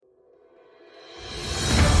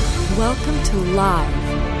Welcome to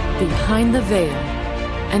Live, Behind the Veil,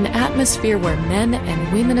 an atmosphere where men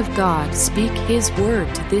and women of God speak His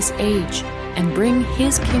word to this age and bring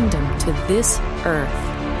His kingdom to this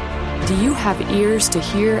earth. Do you have ears to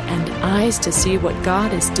hear and eyes to see what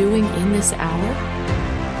God is doing in this hour?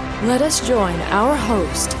 Let us join our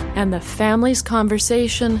host and the family's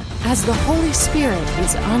conversation as the Holy Spirit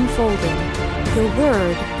is unfolding the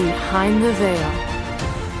Word behind the veil.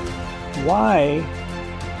 Why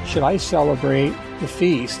should I celebrate the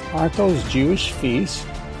feast? Aren't those Jewish feasts?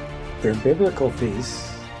 They're biblical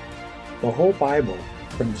feasts. The whole Bible,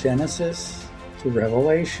 from Genesis to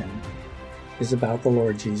Revelation, is about the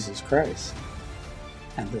Lord Jesus Christ.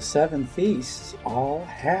 And the 7 feasts all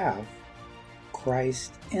have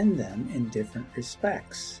Christ in them in different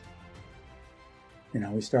respects.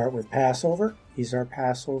 We start with Passover. He's our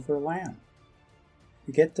Passover lamb.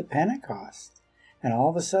 We get to Pentecost, and all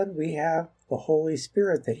of a sudden we have the Holy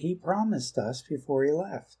Spirit that He promised us before He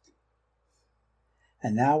left.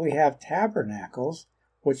 And now we have tabernacles,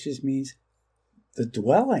 which means the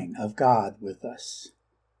dwelling of God with us,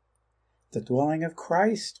 the dwelling of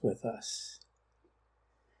Christ with us.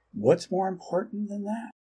 What's more important than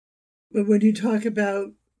that? But when you talk about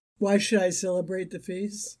why should I celebrate the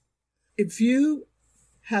feast, if you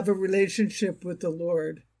have a relationship with the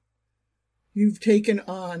Lord, you've taken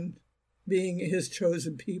on being His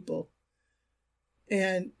chosen people.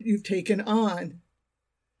 And you've taken on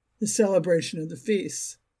the celebration of the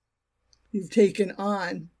feasts. You've taken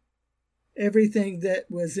on everything that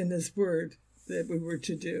was in His word that we were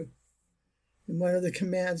to do. And one of the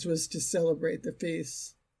commands was to celebrate the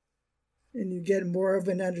feasts. And you get more of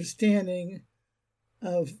an understanding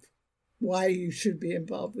of why you should be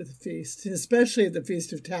involved with the feast, and especially the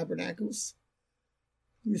Feast of Tabernacles.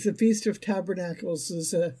 Because the Feast of Tabernacles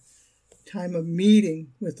is a time of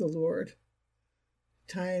meeting with the Lord,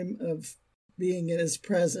 time of being in His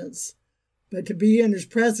presence. But to be in His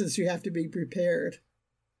presence, you have to be prepared.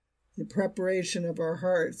 The preparation of our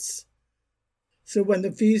hearts. So when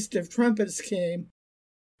the Feast of Trumpets came,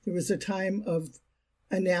 there was a time of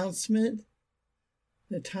announcement,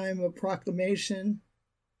 a time of proclamation,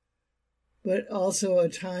 but also a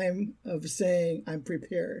time of saying, I'm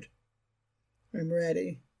prepared. I'm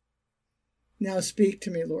ready. Now speak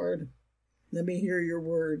to me, Lord. Let me hear your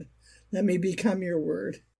word. Let me become your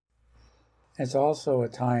word. It's also a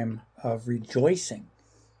time of rejoicing.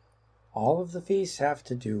 All of the feasts have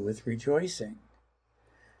to do with rejoicing.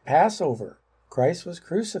 Passover. Christ was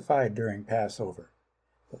crucified during Passover.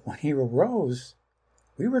 But when He arose,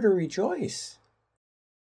 we were to rejoice.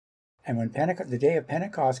 And when the day of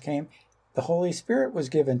Pentecost came, the Holy Spirit was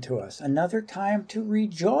given to us. Another time to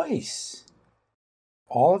rejoice.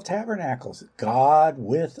 All of Tabernacles, God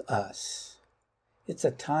with us. It's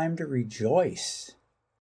a time to rejoice.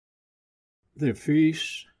 The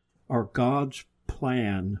feasts are God's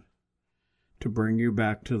plan to bring you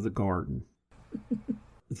back to the garden.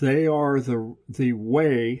 They are the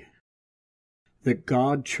way that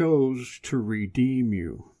God chose to redeem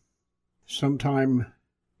you. Sometime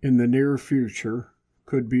in the near future,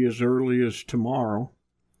 could be as early as tomorrow,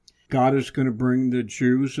 God is going to bring the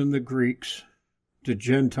Jews and the Greeks, the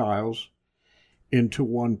Gentiles, into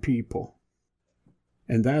one people.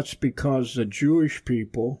 And that's because the Jewish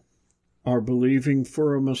people are believing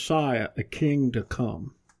for a Messiah, a king to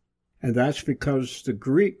come. And that's because the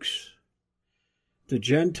Greeks, the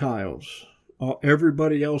Gentiles,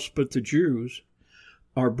 everybody else but the Jews,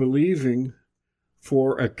 are believing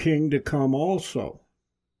for a king to come also.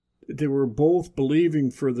 They were both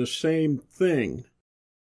believing for the same thing,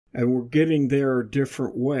 and we're getting there a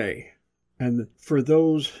different way. And for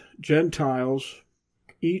those Gentiles,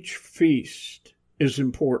 each feast is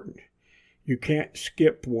important. You can't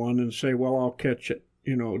skip one and say, well, I'll catch it,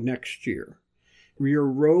 next year. Your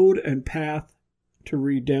road and path to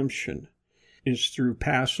redemption is through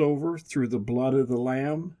Passover, through the blood of the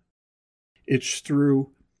Lamb. It's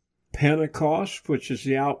through Pentecost, which is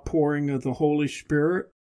the outpouring of the Holy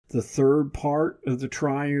Spirit, the third part of the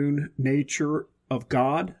triune nature of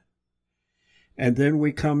God. And then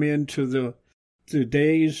we come into the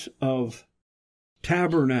days of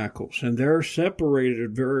Tabernacles, and they're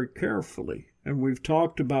separated very carefully. And we've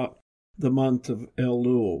talked about the month of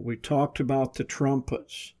Elul. We talked about the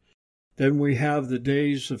trumpets. Then we have the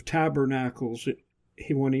days of Tabernacles,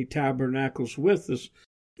 when He tabernacles with us.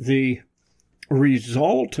 The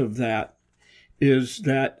result of that is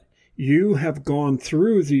that you have gone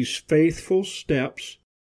through these faithful steps,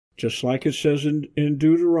 just like it says in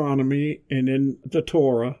Deuteronomy and in the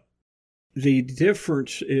Torah. The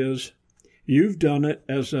difference is you've done it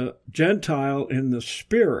as a Gentile in the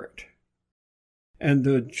Spirit. And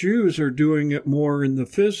the Jews are doing it more in the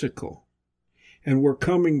physical. And we're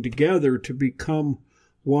coming together to become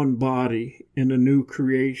one body in a new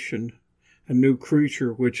creation, a new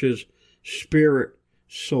creature, which is spirit,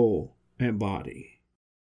 soul, and body.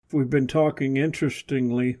 We've been talking,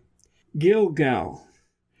 interestingly, Gilgal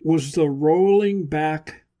was the rolling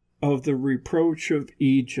back of the reproach of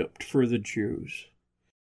Egypt for the Jews.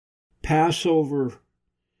 Passover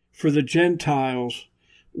for the Gentiles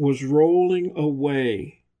was rolling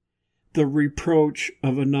away the reproach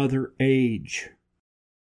of another age.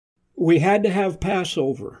 We had to have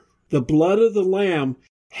Passover. The blood of the Lamb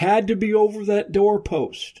had to be over that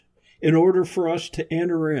doorpost in order for us to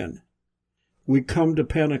enter in. We come to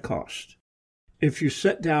Pentecost. If you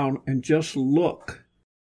sit down and just look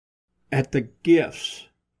at the gifts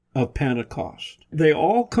of Pentecost, they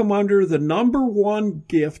all come under the number one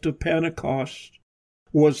gift of Pentecost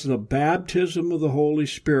was the baptism of the Holy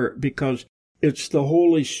Spirit, because it's the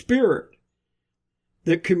Holy Spirit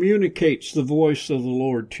that communicates the voice of the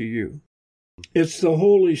Lord to you. It's the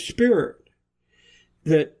Holy Spirit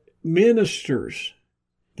that ministers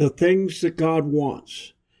the things that God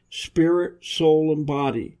wants. Spirit, soul, and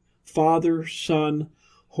body. Father, Son,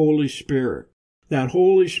 Holy Spirit. That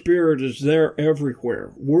Holy Spirit is there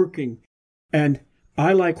everywhere, working. And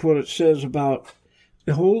I like what it says about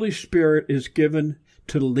the Holy Spirit is given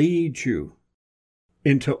to lead you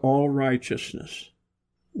into all righteousness.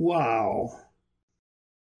 Wow.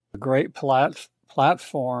 A great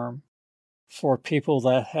platform for people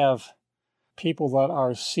that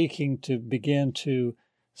are seeking to begin to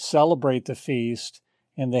celebrate the feast,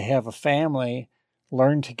 and they have a family,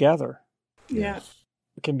 learn together. Yeah.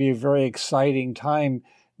 It can be a very exciting time,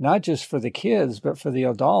 not just for the kids, but for the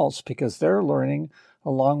adults, because they're learning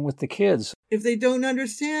along with the kids. If they don't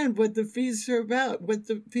understand what the feasts are about, what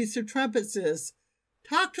the Feast of Trumpets is,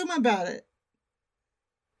 talk to them about it.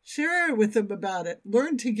 Share with them about it.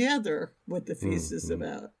 Learn together what the feast is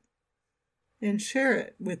about. And share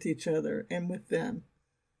it with each other and with them.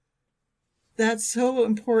 That's so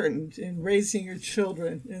important in raising your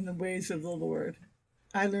children in the ways of the Lord.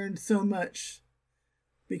 I learned so much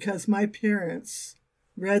because my parents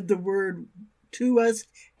read the Word to us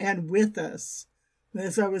and with us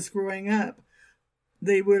as I was growing up.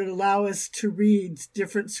 They would allow us to read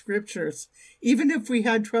different scriptures, even if we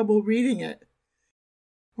had trouble reading it.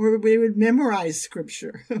 Or we would memorize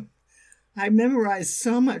scripture. I memorized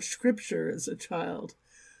so much scripture as a child.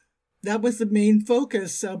 That was the main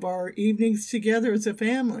focus of our evenings together as a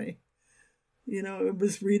family. You know, it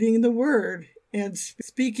was reading the Word and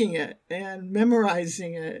speaking it and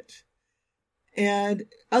memorizing it. And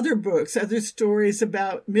other books, other stories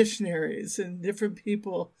about missionaries and different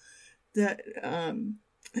people that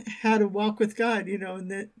had a walk with God, you know, and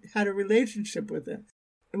that had a relationship with Him.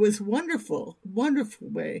 It was wonderful, wonderful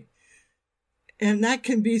way. And that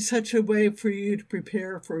can be such a way for you to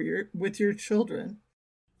prepare with your children.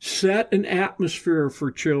 Set an atmosphere for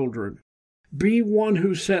children. Be one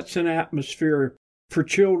who sets an atmosphere for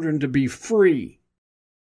children to be free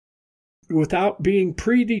without being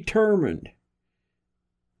predetermined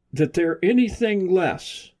that they're anything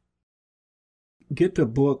less. Get the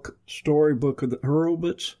book, Storybook of the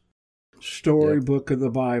Hurlbuts, Storybook of the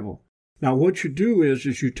Bible. Now what you do is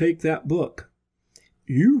you take that book,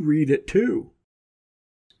 you read it too.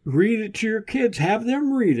 Read it to your kids, have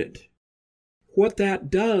them read it. What that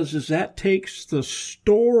does is that takes the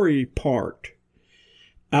story part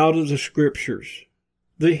out of the scriptures,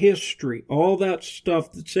 the history, all that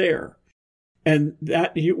stuff that's there. And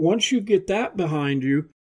that once you get that behind you,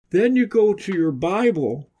 then you go to your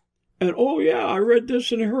Bible and, oh yeah, I read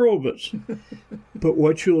this in Hurlbuts. But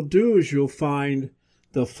what you'll do is you'll find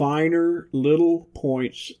the finer little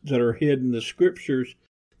points that are hidden in the scriptures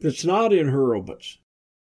that's not in Hurlbuts.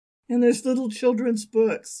 And there's little children's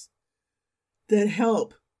books that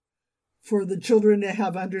help for the children to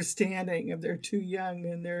have understanding if they're too young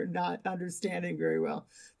and they're not understanding very well.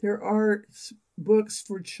 There are books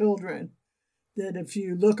for children that if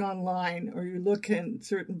you look online or you look in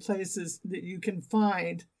certain places that you can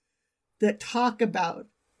find that talk about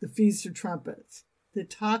the Feast of Trumpets, that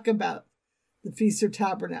talk about the Feast of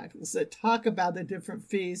Tabernacles, that talk about the different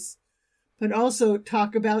feasts, but also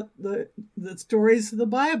talk about the stories of the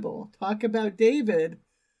Bible, talk about David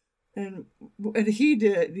and what he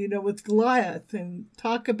did, you know, with Goliath, and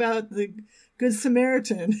talk about the Good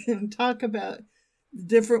Samaritan, and talk about the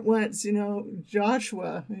different ones, you know,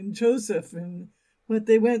 Joshua and Joseph and what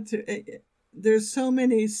they went through. There's so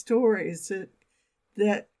many stories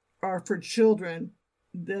that are for children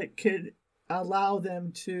that could allow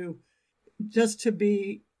them to just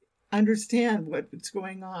to understand what's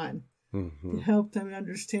going on. Mm-hmm. Help them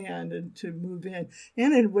understand and to move in.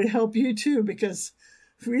 And it would help you too, because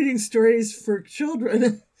reading stories for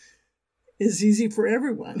children is easy for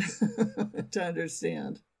everyone to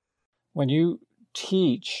understand. When you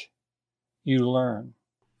teach, you learn.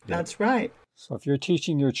 That's right. So if you're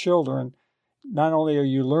teaching your children, not only are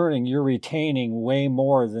you learning, you're retaining way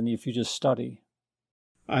more than if you just study.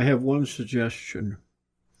 I have one suggestion.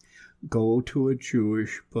 Go to a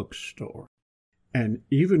Jewish bookstore and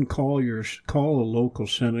even call a local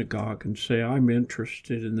synagogue and say, I'm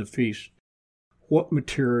interested in the feast. What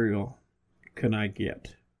material can I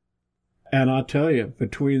get? And I'll tell you,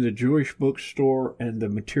 between the Jewish bookstore and the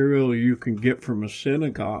material you can get from a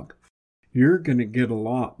synagogue, you're going to get a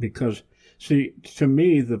lot because, see, to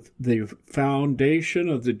me, the foundation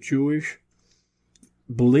of the Jewish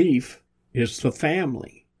belief is the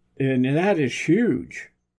family, and that is huge.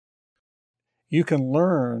 You can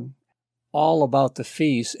learn all about the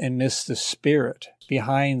feast and miss the spirit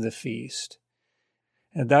behind the feast.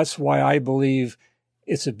 And that's why I believe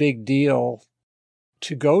it's a big deal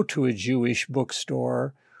to go to a Jewish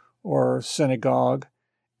bookstore or synagogue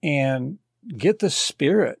and get the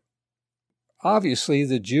spirit. Obviously,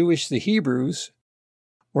 the Hebrews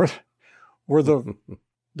were the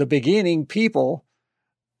beginning people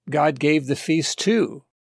God gave the feast to.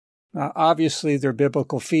 Now, obviously, they're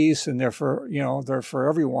biblical feasts and they're for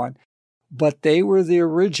everyone, but they were the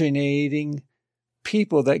originating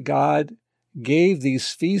people that God gave these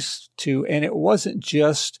feasts to, and it wasn't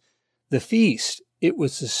just the feast. It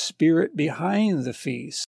was the spirit behind the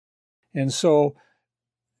feast. And so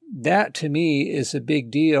that to me is a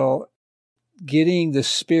big deal, getting the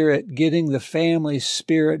spirit, getting the family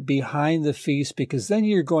spirit behind the feast, because then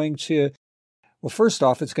you're going to, well, first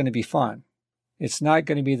off, it's going to be fun. It's not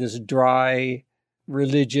going to be this dry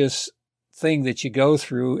religious thing that you go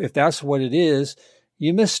through. If that's what it is,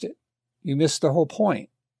 you missed it. You missed the whole point.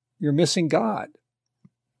 You're missing God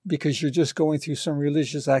because you're just going through some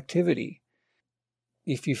religious activity.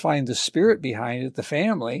 If you find the spirit behind it, the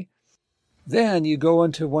family, then you go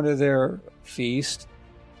into one of their feasts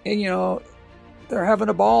and, they're having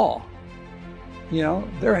a ball.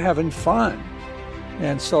 They're having fun.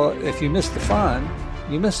 And so if you missed the fun,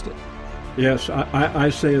 you missed it. Yes, I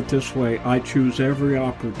say it this way. I choose every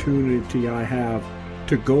opportunity I have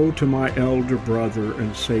to go to my elder brother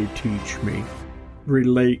and say, teach me,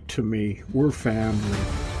 relate to me. We're family.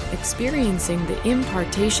 Experiencing the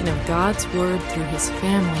impartation of God's Word through His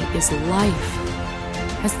family is life.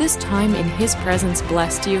 Has this time in His presence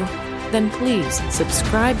blessed you? Then please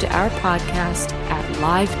subscribe to our podcast at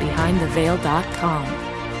livebehindtheveil.com.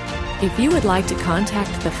 If you would like to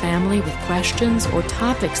contact the family with questions or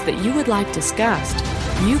topics that you would like discussed,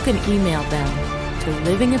 you can email them to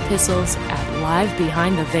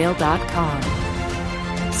livingepistles@livebehindtheveil.com.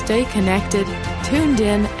 Stay connected, tuned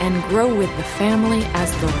in, and grow with the family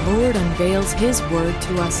as the Lord unveils His Word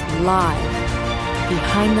to us live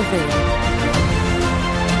behind the veil.